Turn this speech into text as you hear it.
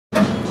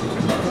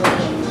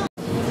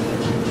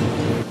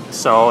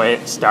So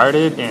it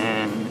started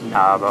in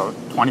about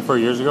 24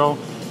 years ago.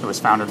 It was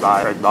founded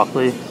by Greg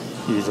Buckley.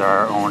 He's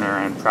our owner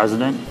and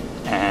president,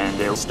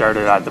 and it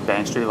started at the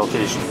Bank Street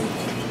location.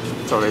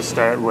 So they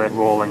start with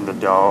rolling the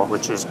dough,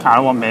 which is kind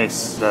of what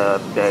makes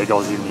the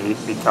bagels unique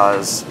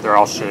because they're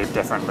all shaped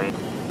differently.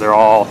 They're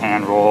all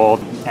hand rolled,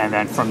 and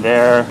then from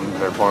there,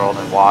 they're boiled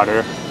in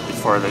water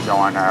before they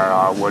go in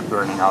our wood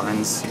burning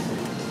ovens.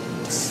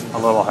 It's a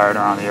little harder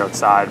on the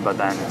outside, but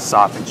then it's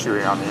soft and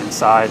chewy on the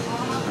inside,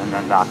 and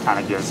then that kind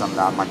of gives them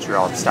that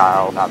Montreal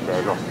style, that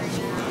bagel.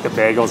 The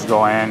bagels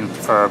go in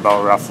for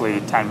about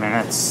roughly 10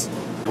 minutes.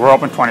 We're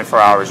open 24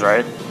 hours,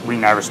 right? We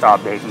never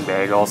stop baking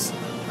bagels.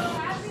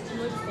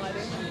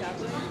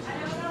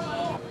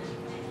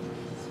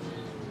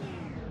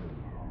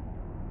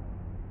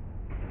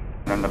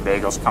 Then the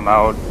bagels come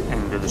out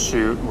into the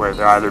chute where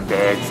they're either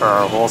bagged for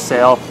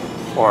wholesale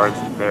or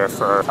they're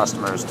for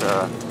customers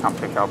to come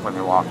pick up when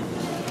they walk.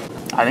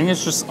 I think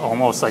it's just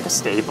almost like a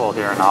staple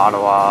here in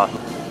Ottawa.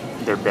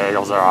 Their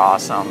bagels are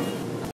awesome.